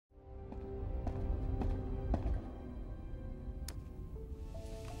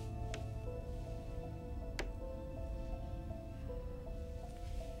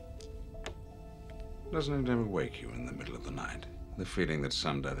Doesn't it ever wake you in the middle of the night? The feeling that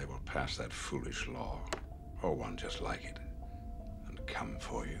someday they will pass that foolish law, or one just like it, and come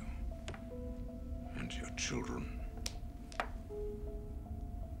for you and your children.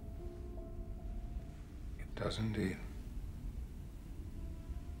 It does indeed.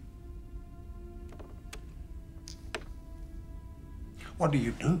 What do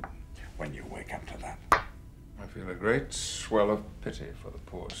you do when you wake up to that? I feel a great swell of pity for the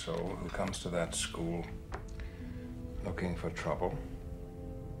poor soul who comes to that school looking for trouble.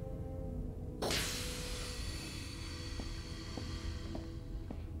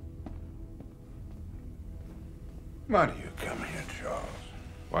 Why do you come here, Charles?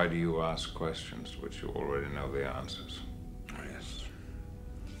 Why do you ask questions to which you already know the answers? Yes.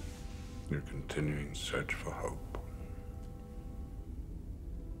 Your continuing search for hope.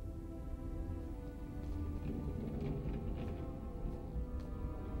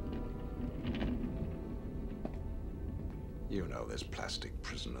 You know this plastic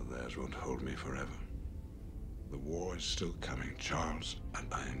prison of theirs won't hold me forever. The war is still coming, Charles, and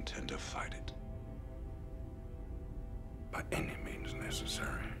I intend to fight it. By any means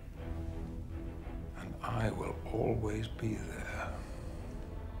necessary. And I will always be there,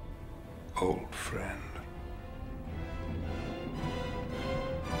 old friend.